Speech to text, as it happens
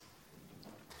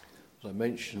As I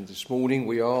mentioned this morning,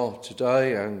 we are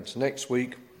today and next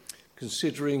week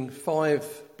considering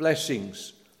 5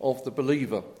 blessings of the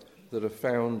believer that are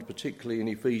found particularly in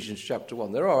Ephesians chapter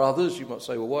 1. There are others. You might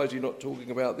say, well, why is he not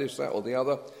talking about this, that or the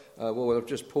other? Well, I've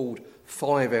just pulled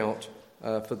 5 out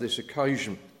for this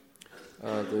occasion.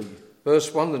 The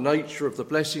first one, the nature of the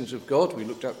blessings of God, we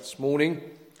looked at this morning.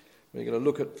 We're going to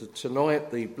look at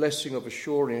tonight the blessing of a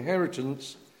sure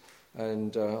inheritance.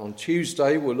 And on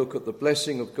Tuesday, we'll look at the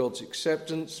blessing of God's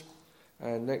acceptance.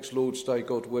 And next Lord's Day,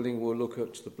 God willing, we'll look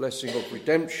at the blessing of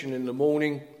redemption in the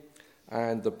morning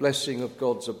and the blessing of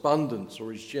God's abundance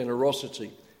or his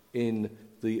generosity in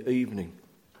the evening.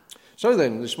 So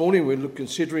then, this morning we're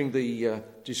considering the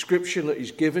description that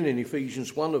is given in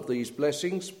Ephesians 1 of these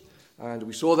blessings. And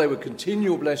we saw they were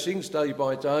continual blessings day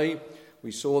by day.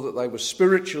 We saw that they were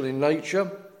spiritual in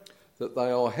nature, that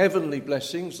they are heavenly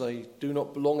blessings. They do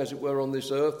not belong, as it were, on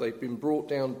this earth. They've been brought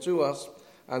down to us,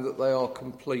 and that they are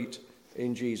complete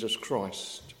in Jesus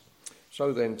Christ.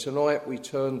 So then, tonight we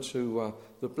turn to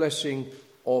the blessing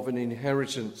of an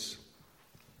inheritance.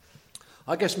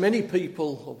 I guess many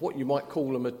people of what you might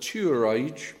call a mature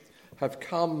age have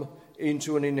come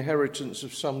into an inheritance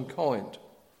of some kind.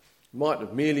 It might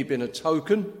have merely been a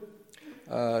token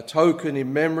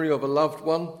in memory of a loved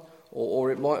one,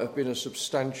 or it might have been a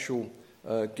substantial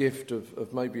gift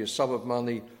of maybe a sum of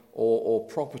money or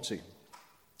property.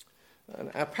 And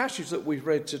our passage that we've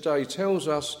read today tells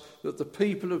us that the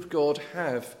people of God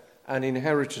have an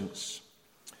inheritance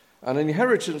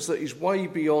that is way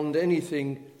beyond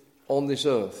anything on this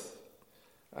earth.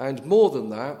 And more than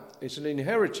that, it's an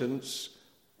inheritance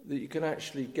that you can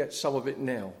actually get some of it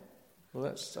now. Well,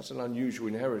 that's an unusual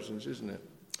inheritance, isn't it?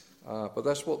 But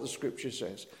that's what the scripture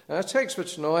says. And our text for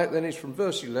tonight then is from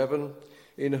verse 11,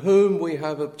 in whom we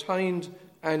have obtained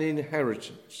an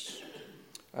inheritance.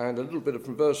 And a little bit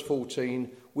from verse 14,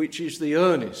 which is the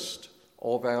earnest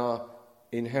of our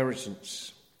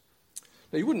inheritance.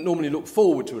 Now, you wouldn't normally look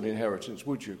forward to an inheritance,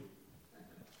 would you?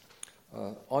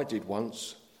 I did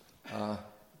once.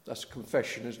 That's a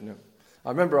confession, isn't it? I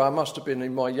remember I must have been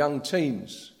in my young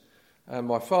teens, and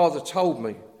my father told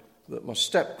me that my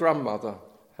step-grandmother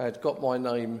had got my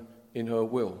name in her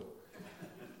will.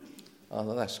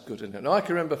 Oh, that's good, isn't it? Now, I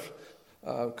can remember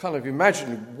kind of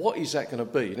imagining what is that going to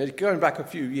be. And it's going back a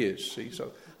few years, see,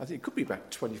 so I think it could be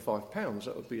about £25.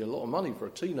 That would be a lot of money for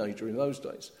a teenager in those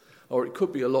days. Or it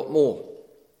could be a lot more.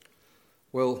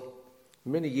 Well,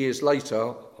 many years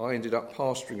later, I ended up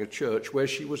pastoring a church where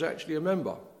she was actually a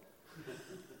member.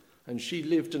 And she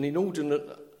lived an inordinate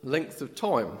length of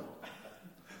time.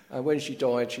 And when she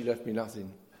died, she left me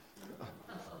nothing.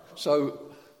 So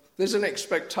there's an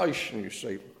expectation, you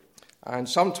see. And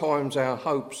sometimes our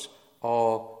hopes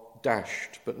are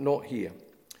dashed, but not here.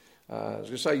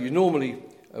 As I say, you normally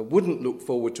wouldn't look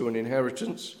forward to an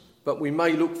inheritance, but we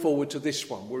may look forward to this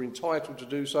one. We're entitled to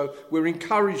do so. We're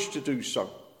encouraged to do so.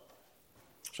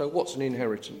 So what's an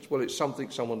inheritance? Well, it's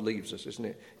something someone leaves us, isn't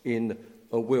it, in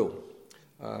a will.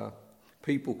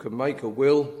 People can make a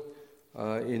will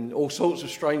in all sorts of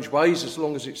strange ways as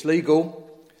long as it's legal.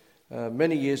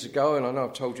 Many years ago, and I know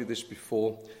I've told you this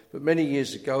before, but many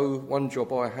years ago, one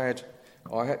job I had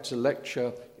to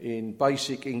lecture in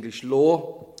basic English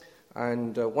law,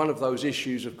 and one of those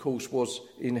issues, of course, was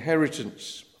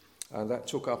inheritance. And that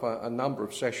took up a number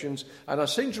of sessions. And I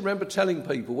seem to remember telling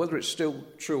people, whether it's still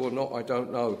true or not, I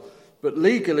don't know, but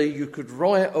legally you could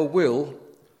write a will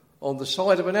on the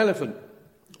side of an elephant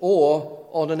or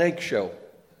on an eggshell.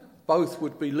 Both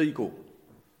would be legal.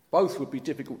 Both would be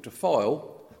difficult to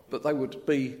file, but they would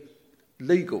be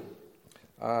legal,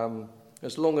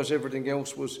 as long as everything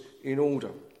else was in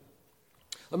order.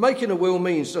 And making a will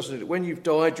means, doesn't it, that when you've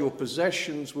died, your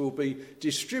possessions will be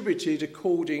distributed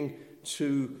according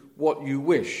to what you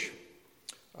wish.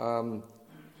 And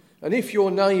if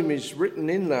your name is written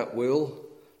in that will,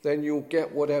 then you'll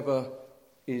get whatever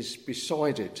is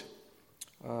beside it.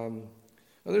 And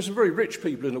there's some very rich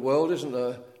people in the world, isn't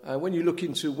there? And when you look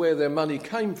into where their money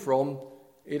came from,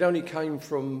 it only came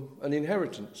from an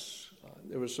inheritance.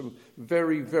 There were some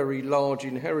very, very large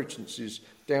inheritances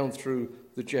down through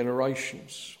the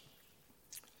generations.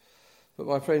 But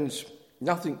my friends,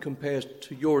 nothing compares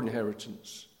to your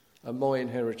inheritance and my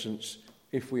inheritance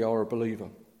if we are a believer.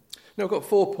 Now, I've got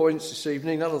 4 points this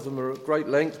evening. None of them are at great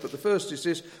length, but the first is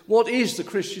this: what is the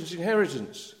Christian's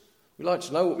inheritance? We'd like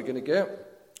to know what we're going to get.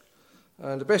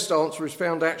 And the best answer is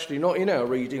found actually not in our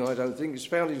reading, I don't think. It's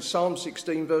found in Psalm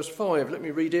 16, verse 5. Let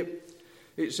me read it.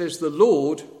 It says, "The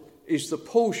Lord is the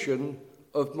portion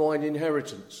of mine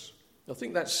inheritance." I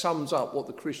think that sums up what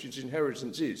the Christian's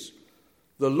inheritance is.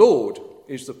 The Lord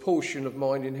is the portion of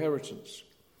mine inheritance.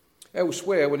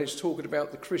 Elsewhere, when it's talking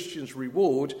about the Christian's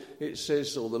reward, it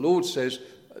says, or the Lord says,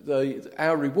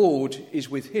 our reward is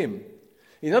with him.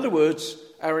 In other words,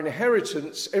 our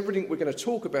inheritance, everything we're going to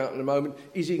talk about in a moment,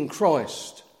 is in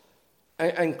Christ.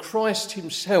 And Christ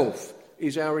himself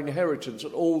is our inheritance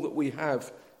and all that we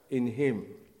have in him.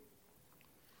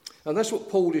 And that's what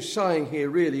Paul is saying here,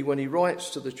 really, when he writes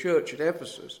to the church at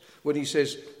Ephesus, when he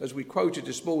says, as we quoted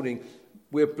this morning,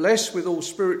 we're blessed with all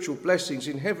spiritual blessings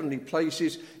in heavenly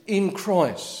places in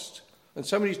Christ. And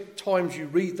so many times you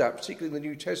read that, particularly in the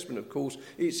New Testament, of course,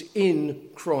 it's in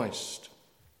Christ.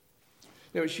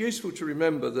 Now, it's useful to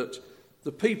remember that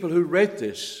the people who read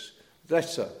this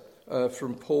letter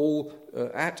from Paul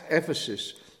at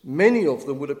Ephesus, many of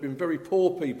them would have been very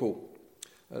poor people.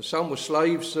 Some were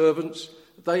slaves, servants.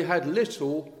 They had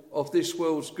little of this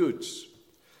world's goods.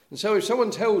 And so if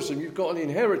someone tells them you've got an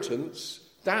inheritance,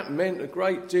 that meant a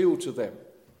great deal to them.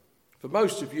 For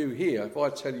most of you here, if I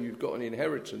tell you you've got an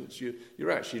inheritance,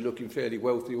 you're actually looking fairly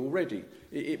wealthy already.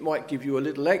 It might give you a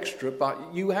little extra,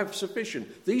 but you have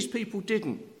sufficient. These people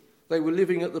didn't. They were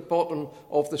living at the bottom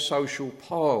of the social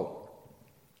pile.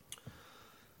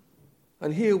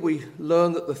 And here we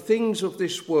learn that the things of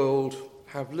this world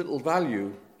have little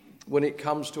value when it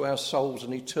comes to our souls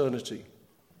and eternity.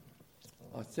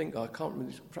 Perhaps I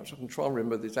can try and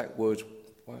remember the exact words.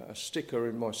 A sticker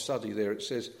in my study there, it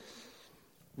says,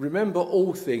 remember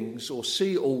all things or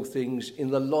see all things in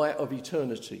the light of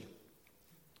eternity.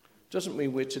 Doesn't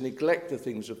mean we're to neglect the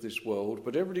things of this world,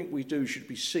 but everything we do should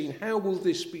be seen. How will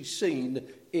this be seen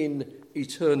in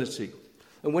eternity?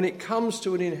 And when it comes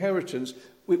to an inheritance,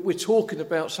 we're talking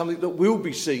about something that will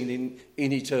be seen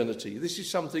in eternity. This is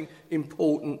something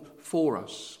important for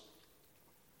us.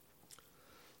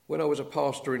 When I was a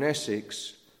pastor in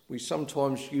Essex, we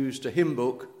sometimes used a hymn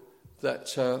book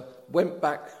that went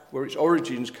back where its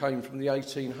origins came from the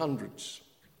 1800s.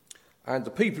 And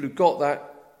the people who got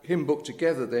that hymn book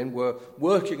together then were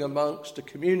working amongst a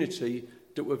community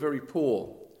that were very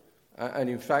poor. And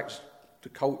in fact, the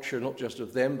culture, not just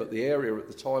of them, but the area at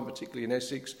the time, particularly in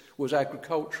Essex, was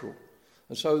agricultural.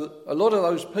 And so a lot of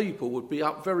those people would be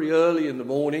up very early in the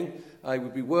morning, they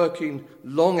would be working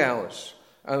long hours,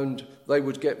 and they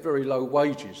would get very low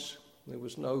wages. There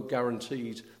was no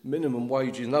guaranteed minimum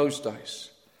wage in those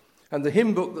days. And the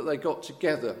hymn book that they got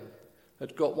together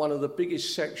had got one of the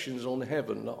biggest sections on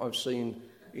heaven that I've seen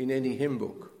in any hymn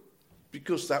book,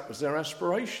 because that was their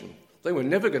aspiration. They were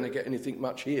never going to get anything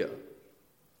much here.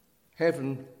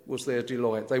 Heaven was their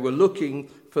delight. They were looking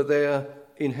for their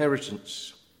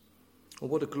inheritance. And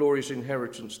what a glorious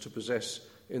inheritance to possess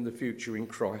in the future in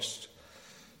Christ.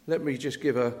 Let me just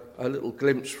give a little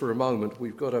glimpse for a moment.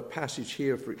 We've got a passage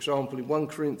here, for example, in 1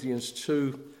 Corinthians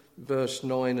 2, verse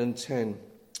 9 and 10.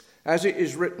 As it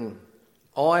is written,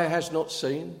 eye has not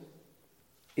seen,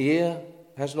 ear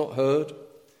has not heard,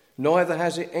 neither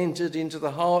has it entered into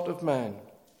the heart of man,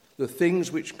 the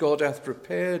things which God hath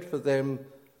prepared for them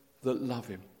that love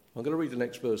him. I'm going to read the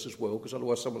next verse as well, because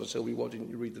otherwise someone will tell me, why didn't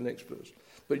you read the next verse?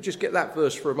 But just get that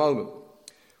verse for a moment.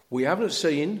 We haven't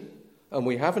seen and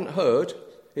we haven't heard,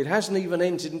 it hasn't even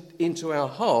entered into our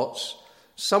hearts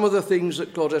some of the things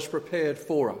that God has prepared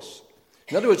for us.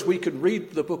 In other words, we can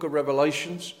read the book of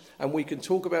Revelations and we can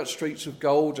talk about streets of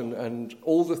gold and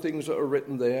all the things that are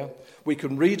written there. We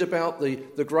can read about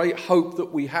the great hope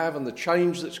that we have and the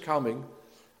change that's coming.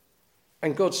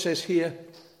 And God says here,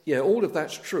 yeah, all of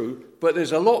that's true, but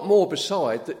there's a lot more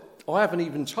beside that I haven't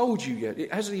even told you yet.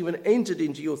 It hasn't even entered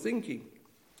into your thinking.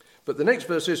 But the next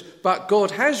verse says, but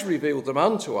God has revealed them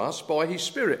unto us by his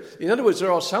Spirit. In other words,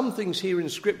 there are some things here in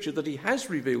Scripture that he has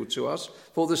revealed to us,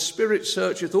 for the Spirit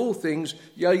searcheth all things,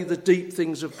 yea, the deep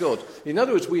things of God. In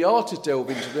other words, we are to delve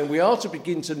into them. We are to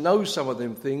begin to know some of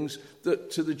them things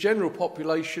that to the general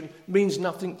population means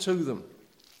nothing to them.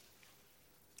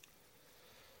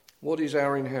 What is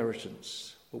our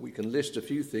inheritance? Well, we can list a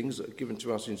few things that are given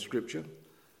to us in Scripture.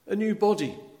 A new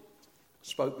body.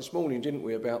 Spoke this morning, didn't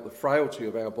we, about the frailty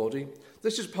of our body.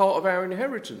 This is part of our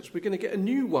inheritance. We're going to get a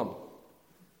new one.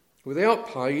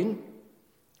 Without pain,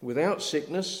 without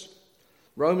sickness.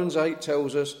 Romans 8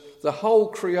 tells us the whole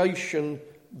creation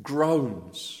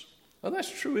groans. And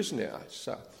that's true, isn't it?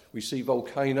 We see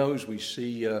volcanoes, we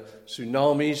see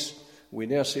tsunamis, we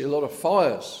now see a lot of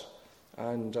fires.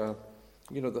 And,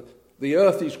 the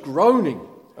earth is groaning.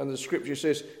 And the Scripture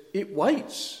says it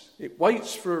waits. It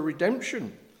waits for a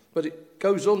redemption. But it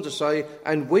goes on to say,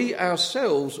 and we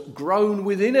ourselves groan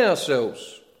within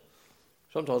ourselves.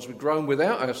 Sometimes we groan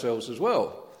without ourselves as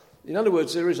well. In other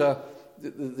words, there is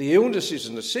the illnesses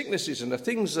and the sicknesses and the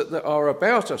things that are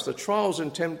about us, the trials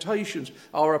and temptations,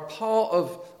 are a part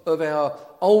of our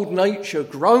old nature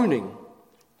groaning.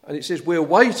 And it says we're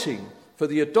waiting for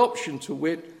the adoption, to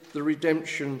wit, the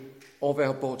redemption of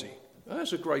our body. Now,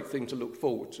 that's a great thing to look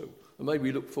forward to. And maybe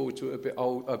we look forward to it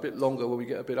a bit longer when we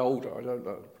get a bit older, I don't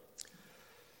know.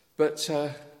 But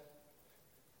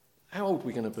how old are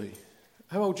we going to be?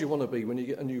 How old do you want to be when you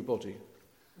get a new body?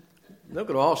 I'm not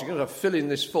going to ask you, you're going to fill in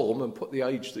this form and put the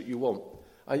age that you want.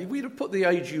 If we'd have put the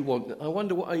age you want, I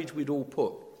wonder what age we'd all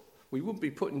put. We wouldn't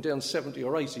be putting down 70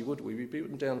 or 80, would we? We'd be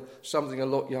putting down something a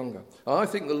lot younger. I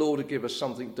think the Lord would give us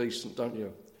something decent, don't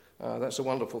you? That's a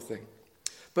wonderful thing.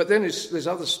 But then there's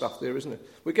other stuff there, isn't there?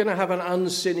 We're going to have an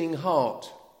unsinning heart.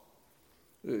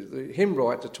 The hymn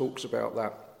writer talks about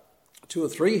that. 2 or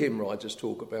 3 hymn writers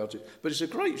talk about it. But it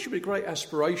should be a great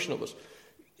aspiration of us.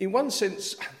 In one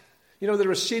sense, there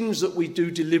are sins that we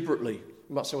do deliberately.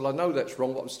 You might say, well, I know that's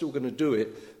wrong, but I'm still going to do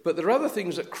it. But there are other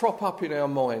things that crop up in our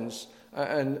minds,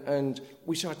 and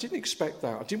we say, I didn't expect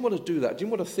that. I didn't want to do that. I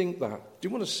didn't want to think that. I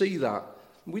didn't want to see that.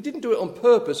 And we didn't do it on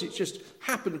purpose. It just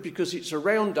happened because it's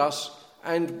around us,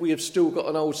 and we have still got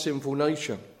an old sinful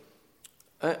nature.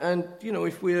 And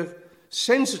if we're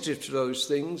sensitive to those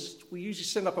things, we usually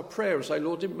send up a prayer and say,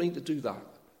 Lord, I didn't mean to do that.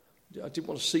 I didn't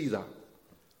want to see that.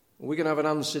 We're going to have an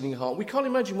unsinning heart. We can't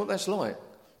imagine what that's like,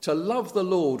 to love the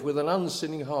Lord with an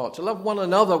unsinning heart, to love one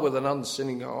another with an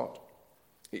unsinning heart.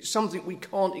 It's something we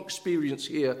can't experience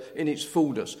here in its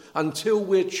fullness until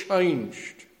we're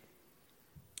changed.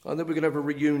 And then we're going to have a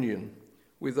reunion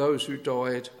with those who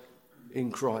died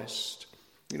in Christ.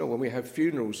 When we have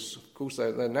funerals, of course,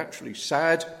 they're naturally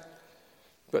sad,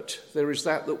 but there is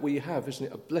that we have, isn't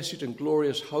it? A blessed and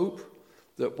glorious hope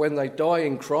that when they die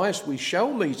in Christ, we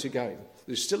shall meet again.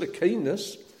 There's still a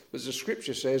keenness, as the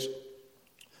scripture says,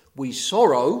 we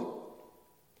sorrow,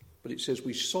 but it says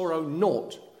we sorrow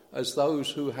not as those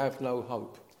who have no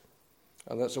hope.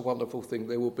 And that's a wonderful thing.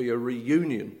 There will be a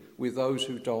reunion with those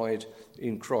who died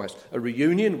in Christ. A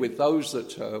reunion with those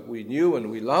that we knew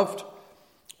and we loved,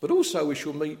 but also we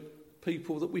shall meet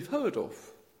people that we've heard of.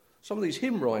 Some of these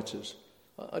hymn writers,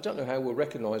 I don't know how we'll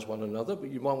recognise one another,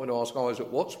 but you might want to ask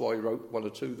Isaac Watts why he wrote one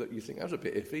or two that you think that was a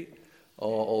bit iffy.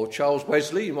 Or Charles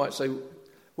Wesley, you might say,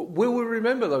 well, will we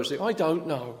remember those things? I don't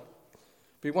know.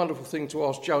 It'd be a wonderful thing to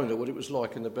ask Jonah what it was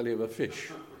like in the belly of a fish.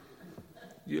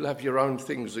 You'll have your own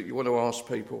things that you want to ask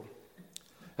people.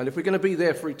 And if we're going to be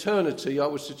there for eternity, I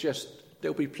would suggest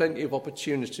there'll be plenty of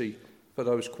opportunity for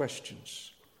those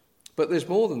questions. But there's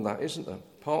more than that, isn't there?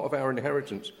 Part of our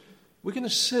inheritance. We're going to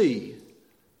see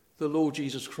the Lord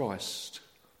Jesus Christ.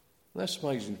 That's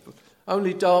amazing.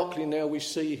 Only darkly now we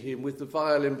see him with the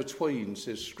veil in between,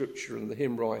 says Scripture and the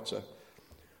hymn writer.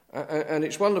 And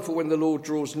it's wonderful when the Lord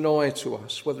draws nigh to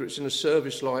us, whether it's in a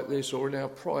service like this or in our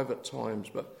private times,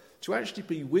 but to actually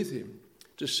be with him,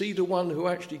 to see the one who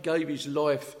actually gave his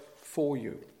life for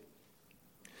you.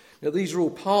 Now, these are all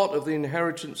part of the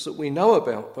inheritance that we know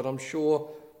about, but I'm sure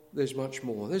there's much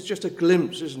more. There's just a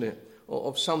glimpse, isn't it,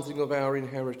 of something of our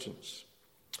inheritance.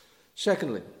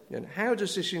 Secondly, how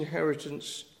does this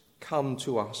inheritance come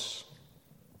to us?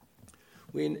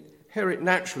 We inherit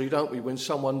naturally, don't we, when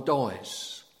someone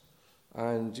dies.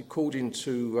 And according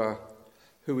to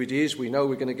who it is, we know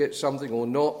we're going to get something or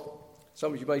not.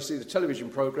 Some of you may see the television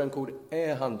programme called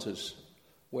Heir Hunters,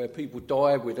 where people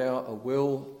die without a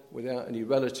will, without any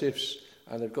relatives,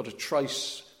 and they've got to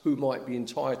trace who might be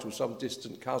entitled, some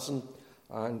distant cousin,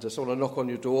 and someone will knock on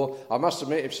your door. I must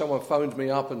admit, if someone phoned me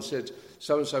up and said,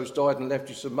 so-and-so's died and left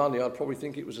you some money, I'd probably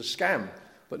think it was a scam.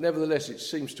 But nevertheless, it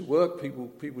seems to work.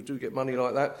 People do get money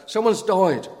like that. Someone's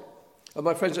died. And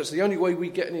my friends, that's the only way we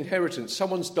get an inheritance.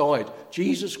 Someone's died.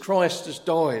 Jesus Christ has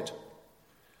died.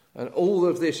 And all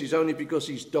of this is only because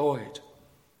he's died.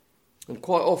 And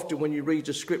quite often when you read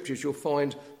the scriptures, you'll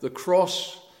find the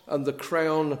cross and the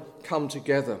crown come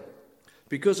together.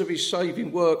 Because of his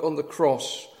saving work on the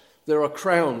cross, there are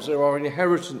crowns, there are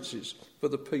inheritances for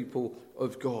the people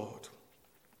of God.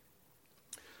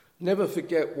 Never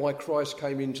forget why Christ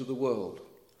came into the world.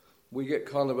 We get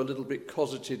kind of a little bit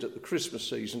cosseted at the Christmas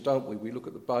season, don't we? We look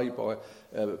at the babe by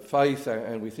faith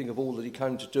and we think of all that he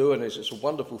came to do, and there's some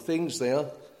wonderful things there.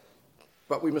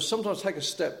 But we must sometimes take a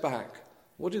step back.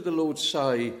 What did the Lord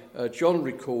say? John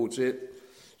records it.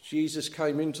 Jesus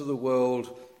came into the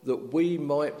world that we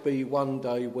might be one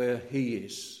day where he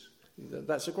is.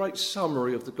 That's a great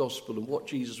summary of the gospel and what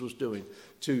Jesus was doing.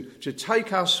 To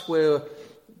take us where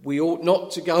we ought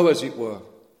not to go, as it were,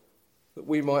 that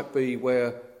we might be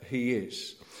where he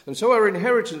is. And so our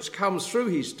inheritance comes through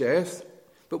his death,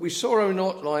 but we sorrow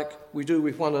not like we do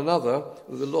with one another,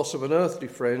 with the loss of an earthly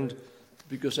friend,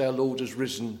 because our Lord has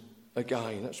risen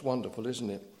again. That's wonderful, isn't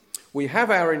it? We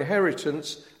have our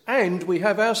inheritance and we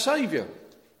have our Saviour.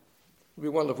 would be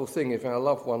a wonderful thing if our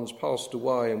loved ones passed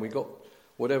away and we got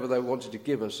whatever they wanted to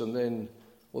give us and then,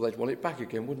 well, they'd want it back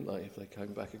again, wouldn't they, if they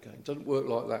came back again? It doesn't work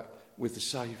like that with the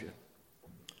Saviour.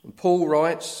 And Paul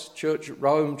writes, Church at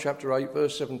Rome, chapter 8,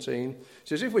 verse 17,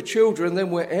 says, if we're children,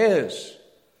 then we're heirs,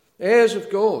 heirs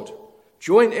of God,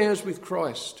 joint heirs with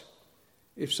Christ,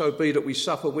 if so be that we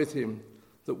suffer with him,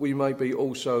 that we may be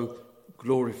also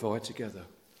glorified together.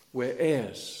 We're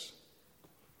heirs.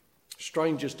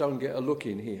 Strangers don't get a look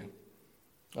in here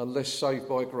unless saved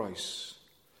by grace,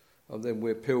 and then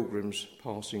we're pilgrims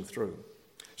passing through.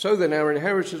 So then our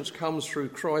inheritance comes through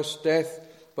Christ's death,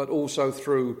 but also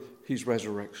through his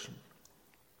resurrection.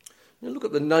 Now look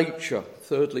at the nature,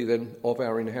 thirdly then, of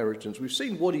our inheritance. We've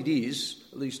seen what it is,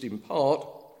 at least in part.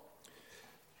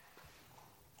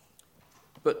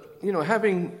 But,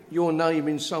 having your name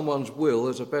in someone's will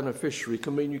as a beneficiary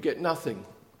can mean you get nothing,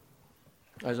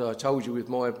 as I told you with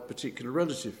my particular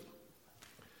relative.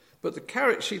 But the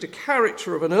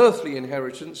character of an earthly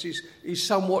inheritance is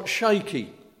somewhat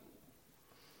shaky.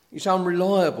 It's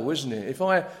unreliable, isn't it? If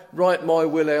I write my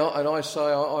will out and I say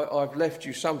I've left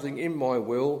you something in my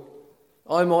will,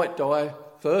 I might die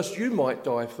first, you might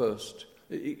die first.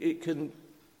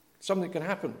 Something can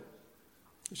happen.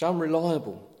 It's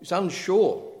unreliable. It's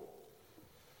unsure.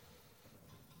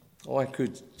 I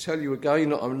could tell you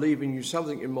again that I'm leaving you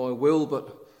something in my will,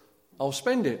 but I'll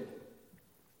spend it.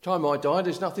 Time I die,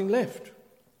 there's nothing left.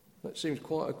 That seems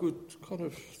quite a good kind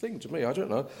of thing to me. I don't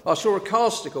know. I saw a car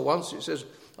sticker once. It says,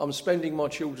 I'm spending my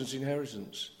children's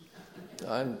inheritance.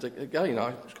 And again,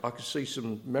 I could see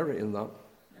some merit in that,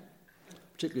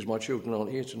 particularly as my children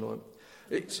aren't here tonight.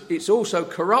 It's also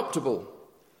corruptible.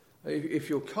 If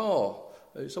your car,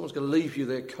 if someone's going to leave you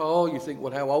their car, you think,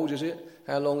 well, how old is it?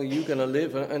 How long are you going to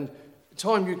live? And the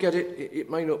time you get it, it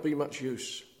may not be much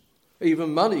use.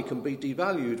 Even money can be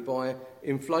devalued by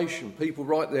inflation. People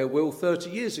write their will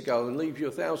 30 years ago and leave you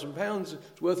 £1,000.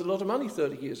 It's worth a lot of money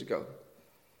 30 years ago.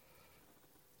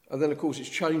 And then, of course, it's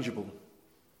changeable.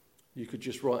 You could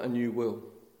just write a new will.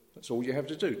 That's all you have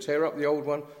to do. Tear up the old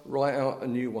one, write out a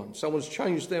new one. Someone's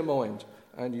changed their mind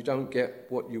and you don't get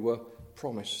what you were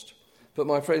promised. But,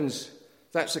 my friends,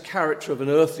 that's the character of an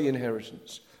earthly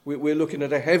inheritance. We're looking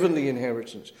at a heavenly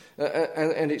inheritance.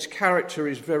 And its character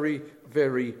is very,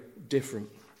 very different.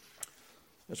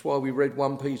 That's why we read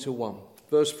 1 Peter 1.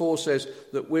 Verse 4 says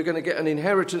that we're going to get an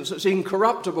inheritance that's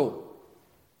incorruptible.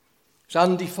 It's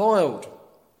undefiled.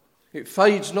 It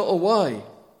fades not away.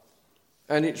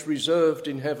 And it's reserved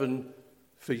in heaven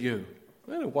for you.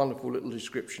 What a wonderful little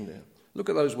description there. Look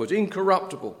at those words.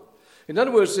 Incorruptible. In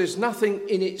other words, there's nothing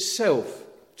in itself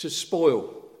to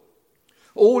spoil.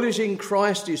 All is in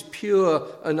Christ is pure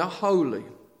and holy.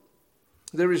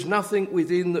 There is nothing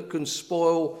within that can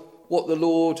spoil what the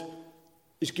Lord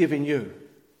is giving you.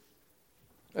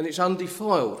 And it's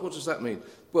undefiled. What does that mean?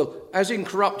 Well, as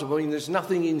incorruptible, I mean there's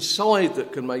nothing inside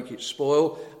that can make it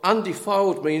spoil.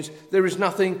 Undefiled means there is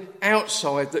nothing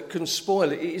outside that can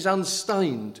spoil it. It is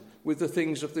unstained with the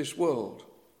things of this world.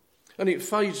 And it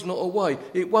fades not away.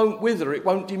 It won't wither. It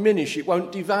won't diminish. It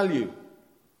won't devalue.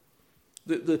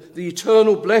 The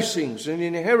eternal blessings and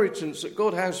inheritance that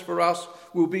God has for us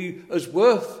will be as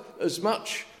worth as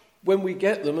much when we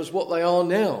get them as what they are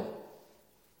now.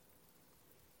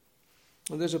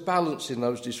 And there's a balance in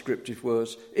those descriptive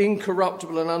words.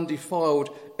 Incorruptible and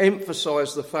undefiled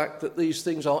emphasise the fact that these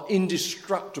things are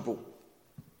indestructible.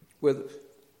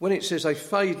 When it says they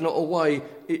fade not away,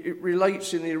 it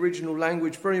relates in the original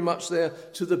language very much there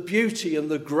to the beauty and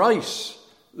the grace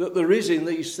that there is in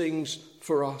these things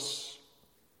for us.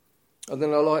 And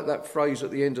then I like that phrase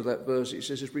at the end of that verse. It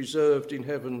says it's reserved in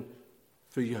heaven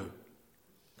for you.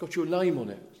 Got your name on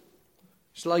it.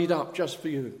 It's laid up just for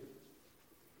you.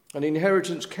 An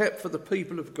inheritance kept for the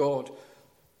people of God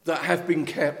that have been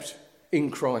kept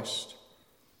in Christ.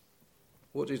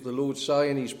 What does the Lord say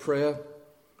in his prayer?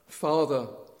 Father,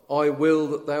 I will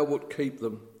that thou wilt keep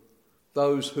them,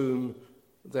 those whom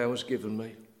thou hast given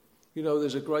me. You know,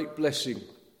 there's a great blessing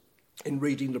in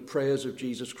reading the prayers of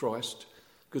Jesus Christ.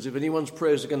 Because if anyone's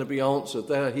prayers are going to be answered,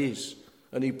 they're his.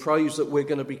 And he prays that we're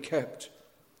going to be kept.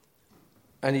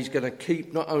 And he's going to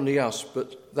keep not only us,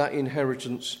 but that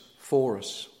inheritance for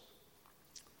us.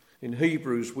 In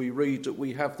Hebrews, we read that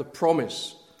we have the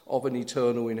promise of an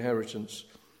eternal inheritance.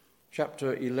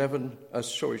 Chapter 9,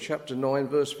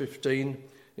 verse 15,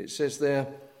 it says there,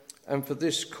 and for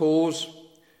this cause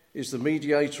is the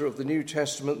mediator of the New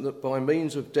Testament, that by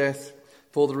means of death,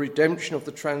 for the redemption of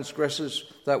the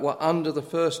transgressors that were under the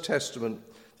first testament,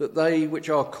 that they which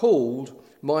are called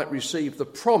might receive the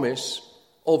promise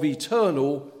of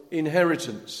eternal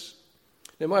inheritance.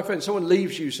 Now, my friend, someone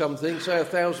leaves you something, say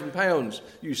 £1,000,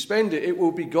 you spend it, it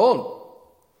will be gone.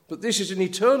 But this is an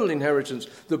eternal inheritance.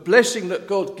 The blessing that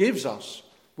God gives us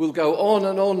will go on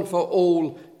and on for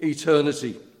all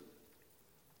eternity.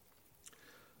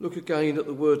 Look again at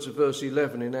the words of verse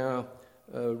 11 in our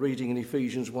reading in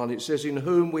Ephesians 1. It says, "In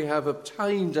whom we have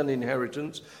obtained an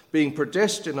inheritance, being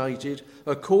predestinated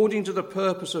according to the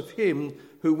purpose of him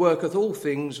who worketh all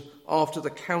things after the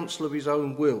counsel of his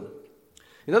own will."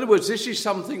 In other words, this is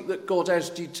something that God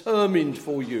has determined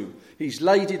for you. He's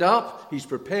laid it up, he's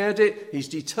prepared it, he's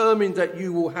determined that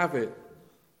you will have it.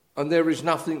 And there is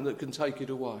nothing that can take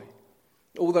it away.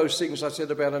 All those things I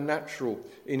said about a natural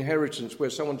inheritance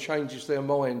where someone changes their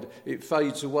mind, it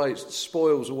fades away, it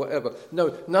spoils or whatever.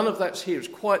 No, none of that's here. It's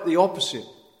quite the opposite.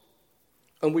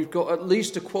 And we've got at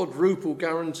least a quadruple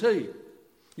guarantee.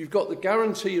 You've got the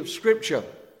guarantee of Scripture,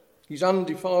 his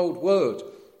undefiled word,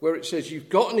 where it says you've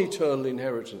got an eternal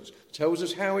inheritance. It tells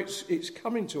us how it's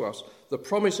coming to us, the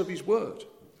promise of his word.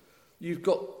 You've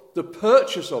got the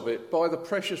purchase of it by the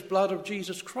precious blood of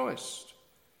Jesus Christ.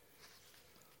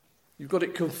 You've got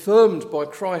it confirmed by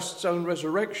Christ's own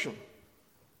resurrection.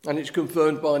 And it's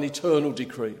confirmed by an eternal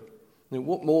decree. Now,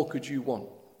 what more could you want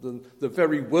than the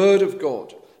very word of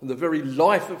God and the very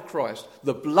life of Christ,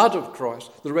 the blood of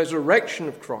Christ, the resurrection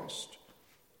of Christ?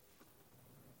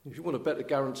 If you want a better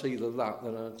guarantee than that,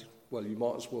 then, well, you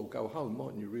might as well go home,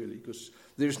 mightn't you, really? Because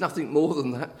there's nothing more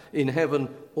than that in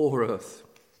heaven or earth.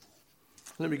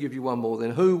 Let me give you one more then.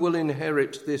 Who will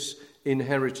inherit this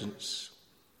inheritance?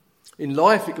 In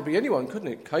life, it could be anyone, couldn't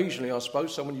it? Occasionally, I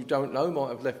suppose, someone you don't know might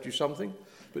have left you something.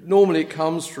 But normally it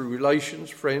comes through relations,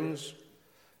 friends.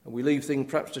 And we leave things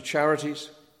perhaps to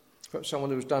charities, perhaps someone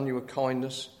who has done you a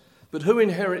kindness. But who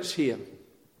inherits here?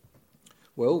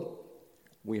 Well,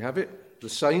 we have it. The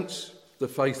saints, the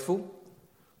faithful,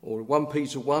 or 1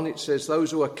 Peter 1, it says, those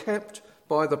who are kept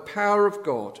by the power of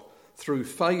God through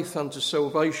faith unto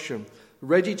salvation,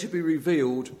 ready to be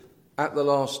revealed at the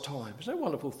last time. Isn't that a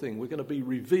wonderful thing? We're going to be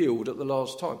revealed at the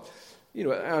last time. You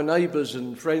know, our neighbours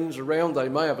and friends around, they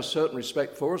may have a certain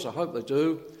respect for us. I hope they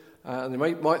do. And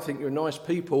they might think you're nice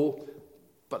people,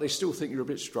 but they still think you're a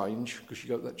bit strange because you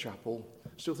go to that chapel.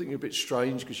 Still think you're a bit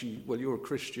strange because you're a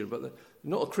Christian, but they're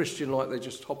not a Christian like they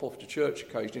just hop off to church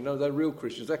occasionally. No, they're real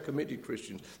Christians. They're committed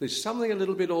Christians. There's something a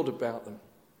little bit odd about them.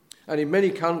 And in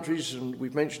many countries, and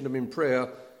we've mentioned them in prayer,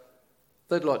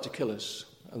 they'd like to kill us.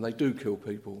 And they do kill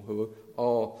people who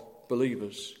are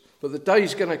believers. But the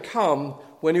day's going to come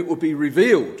when it will be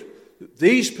revealed that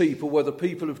these people were the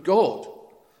people of God.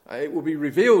 It will be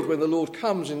revealed when the Lord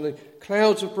comes in the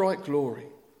clouds of bright glory.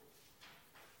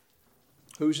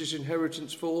 Who's his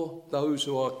inheritance for? Those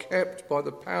who are kept by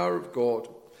the power of God.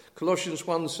 Colossians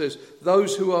 1 says,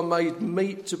 those who are made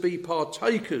meet to be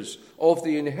partakers of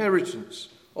the inheritance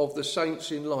of the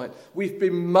saints in light. We've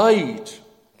been made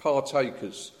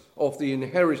partakers of the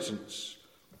inheritance,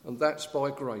 and that's by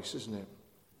grace, isn't it?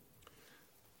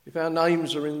 If our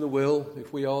names are in the will,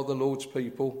 if we are the Lord's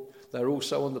people, they're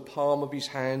also on the palm of his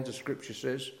hand, as Scripture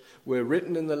says. We're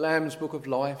written in the Lamb's book of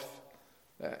life.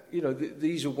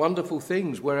 These are wonderful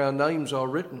things where our names are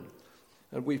written,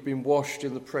 and we've been washed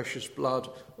in the precious blood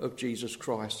of Jesus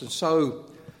Christ. And so,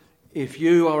 if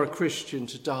you are a Christian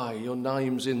today, your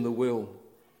name's in the will.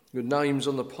 Your name's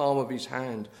on the palm of his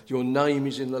hand. Your name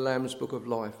is in the Lamb's book of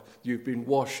life. You've been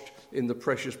washed in the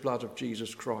precious blood of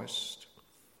Jesus Christ.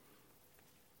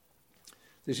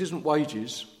 This isn't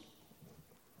wages.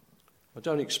 I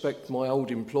don't expect my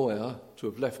old employer to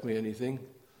have left me anything.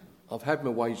 I've had my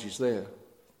wages there.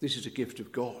 This is a gift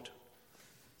of God.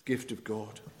 Gift of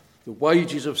God. The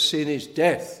wages of sin is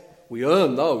death. We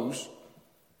earn those.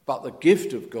 But the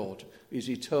gift of God is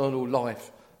eternal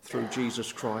life through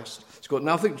Jesus Christ. It's got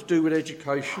nothing to do with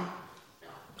education.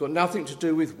 It's got nothing to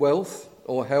do with wealth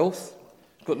or health.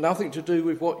 It's got nothing to do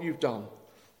with what you've done.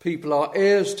 People are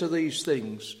heirs to these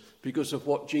things because of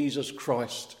what Jesus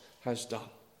Christ has done.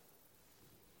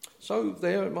 So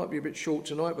there, it might be a bit short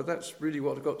tonight, but that's really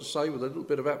what I've got to say with a little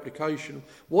bit of application.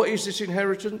 What is this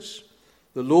inheritance?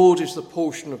 The Lord is the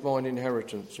portion of mine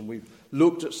inheritance. And we've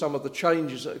looked at some of the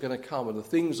changes that are going to come and the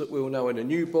things that we'll know in a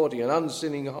new body, an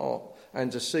unsinning heart,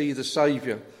 and to see the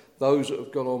Saviour, those that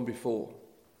have gone on before.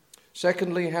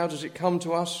 Secondly, how does it come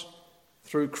to us?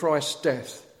 Through Christ's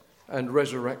death and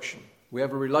resurrection. We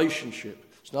have a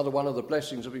relationship. It's another one of the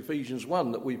blessings of Ephesians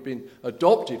 1, that we've been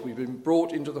adopted, we've been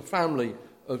brought into the family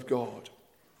of God.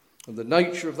 And the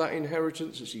nature of that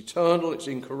inheritance is eternal, it's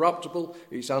incorruptible,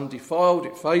 it's undefiled,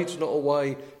 it fades not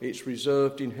away, it's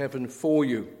reserved in heaven for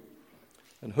you.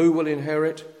 And who will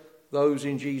inherit? Those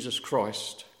in Jesus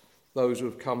Christ, those who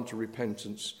have come to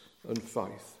repentance and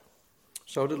faith.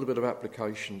 So a little bit of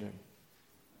application then.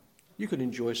 You can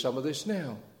enjoy some of this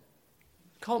now.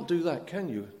 Can't do that, can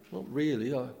you? Not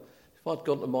really. If I'd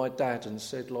gone to my dad and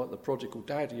said, like the prodigal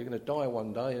dad, you're going to die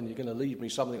one day and you're going to leave me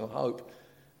something of hope,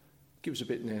 give us a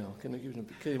bit now. Can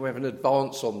you have an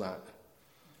advance on that?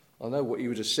 I know what he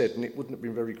would have said, and it wouldn't have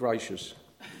been very gracious.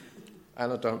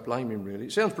 And I don't blame him, really.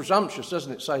 It sounds presumptuous,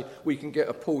 doesn't it, say we can get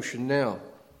a portion now.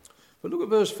 But look at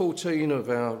verse 14 of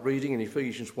our reading in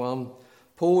Ephesians 1.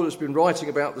 Paul has been writing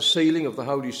about the sealing of the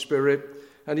Holy Spirit,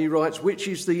 and he writes, which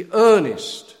is the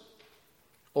earnest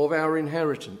of our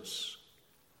inheritance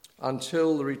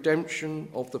until the redemption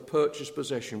of the purchased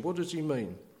possession. What does he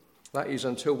mean? That is,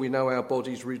 until we know our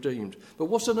bodies redeemed. But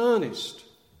what's an earnest?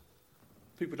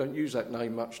 People don't use that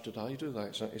name much today, do they?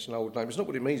 It's an old name. It's not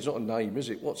what it means. It's not a name, is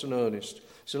it? What's an earnest?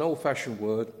 It's an old-fashioned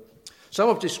word. Some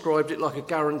have described it like a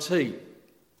guarantee,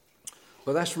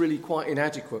 but that's really quite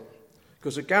inadequate,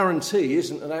 because a guarantee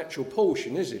isn't an actual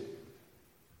portion, is it?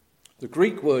 The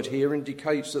Greek word here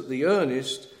indicates that the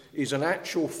earnest is an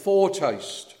actual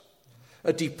foretaste,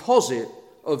 a deposit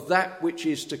of that which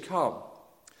is to come.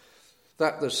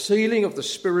 That the sealing of the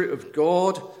Spirit of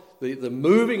God, the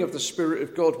moving of the Spirit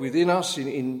of God within us,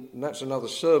 and that's another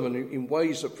sermon, in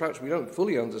ways that perhaps we don't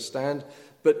fully understand,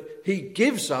 but he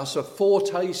gives us a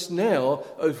foretaste now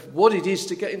of what it is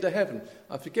to get into heaven.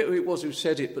 I forget who it was who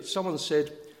said it, but someone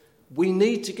said, we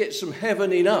need to get some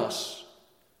heaven in us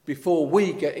before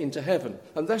we get into heaven.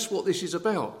 And that's what this is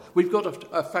about. We've got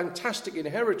a fantastic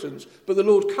inheritance, but the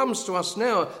Lord comes to us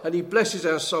now and he blesses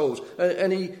our souls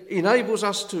and he enables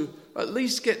us to at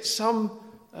least get some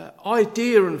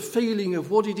idea and feeling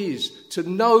of what it is to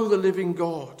know the living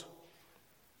God.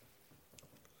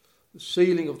 The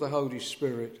sealing of the Holy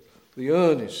Spirit, the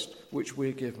earnest which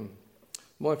we're given.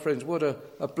 My friends, what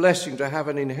a blessing to have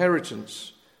an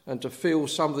inheritance and to feel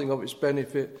something of its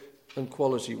benefit and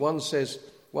quality. One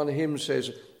hymn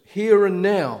says, here and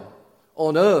now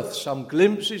on earth some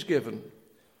glimpse is given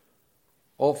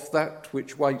of that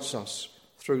which waits us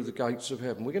through the gates of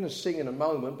heaven. We're going to sing in a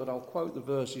moment, but I'll quote the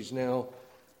verses now.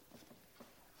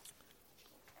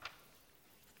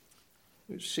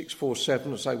 It's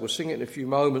 647, I say we'll sing it in a few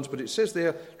moments, but it says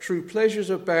there, true pleasures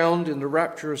abound in the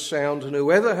rapturous sound, and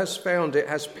whoever has found it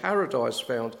has paradise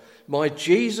found. My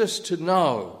Jesus to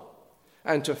know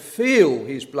and to feel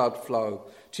his blood flow.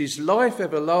 'Tis life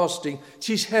everlasting,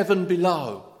 'tis heaven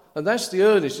below. And that's the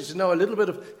earnest, is to know a little bit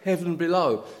of heaven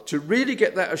below. To really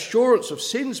get that assurance of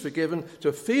sins forgiven,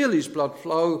 to feel his blood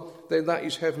flow, then that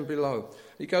is heaven below.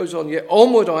 He goes on, yet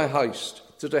onward I haste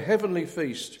to the heavenly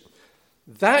feast.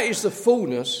 That is the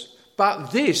fullness, but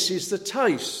this is the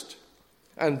taste.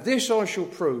 And this I shall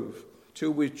prove,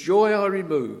 till with joy I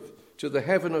remove to the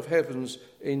heaven of heavens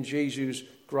in Jesus'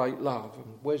 great love.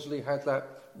 And Wesley had that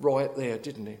right there,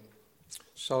 didn't he?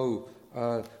 So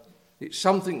it's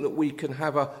something that we can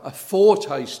have a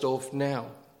foretaste of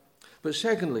now. But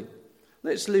secondly,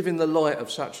 let's live in the light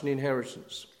of such an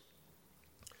inheritance.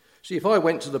 See, if I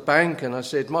went to the bank and I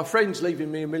said, my friend's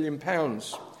leaving me £1 million,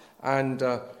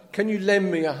 and can you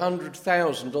lend me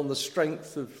 100,000 on the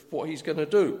strength of what he's going to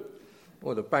do?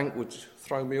 Well, the bank would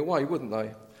throw me away, wouldn't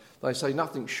they? They say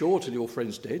nothing's sure till your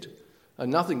friend's dead,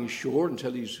 and nothing is sure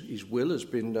until his will has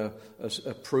been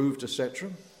approved, etc.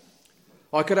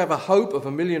 I could have a hope of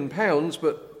 £1 million,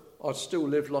 but I'd still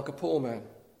live like a poor man.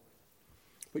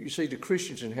 But you see, the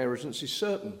Christian's inheritance is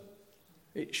certain.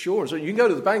 It's sure. So you can go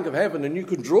to the bank of heaven and you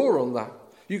can draw on that.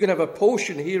 You can have a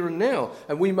portion here and now,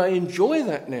 and we may enjoy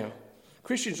that now.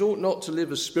 Christians ought not to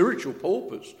live as spiritual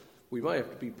paupers. We may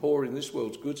have to be poor in this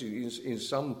world's goods in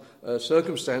some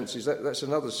circumstances. That's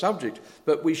another subject.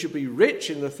 But we should be rich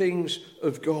in the things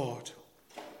of God.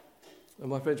 And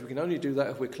my friends, we can only do that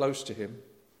if we're close to him.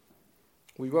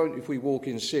 We won't if we walk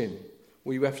in sin.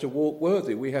 We have to walk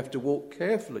worthy. We have to walk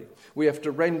carefully. We have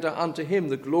to render unto him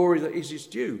the glory that is his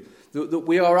due. That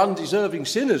we are undeserving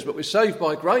sinners, but we're saved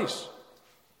by grace.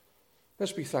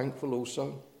 Let's be thankful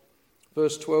also.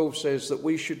 Verse 12 says that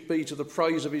we should be to the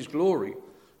praise of his glory,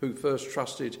 who first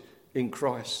trusted in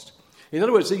Christ. In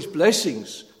other words, these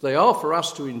blessings, they are for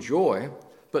us to enjoy,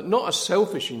 but not a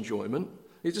selfish enjoyment.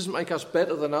 It doesn't make us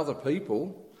better than other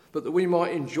people, but that we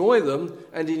might enjoy them,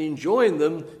 and in enjoying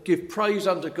them, give praise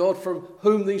unto God from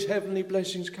whom these heavenly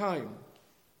blessings came.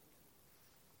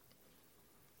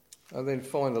 And then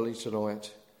finally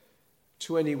tonight,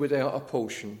 to any without a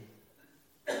portion,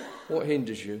 what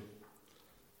hinders you?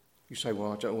 You say,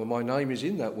 well, my name is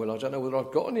in that will. I don't know whether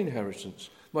I've got an inheritance.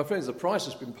 My friends, the price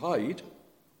has been paid,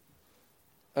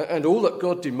 and all that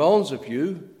God demands of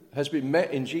you has been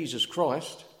met in Jesus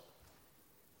Christ.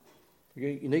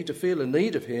 You need to feel a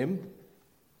need of him.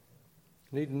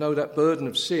 You need to know that burden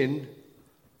of sin.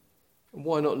 And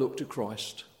why not look to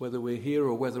Christ, whether we're here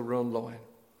or whether we're online?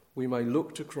 We may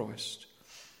look to Christ,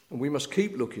 and we must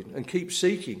keep looking and keep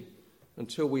seeking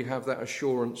until we have that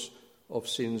assurance of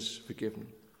sins forgiven.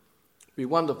 It'd be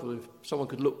wonderful if someone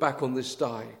could look back on this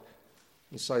day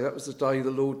and say, that was the day the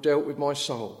Lord dealt with my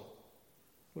soul.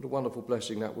 What a wonderful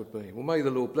blessing that would be. Well, may the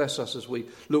Lord bless us as we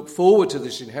look forward to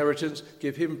this inheritance,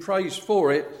 give him praise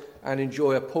for it, and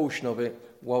enjoy a portion of it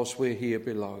whilst we're here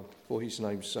below, for his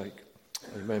name's sake.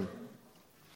 Amen.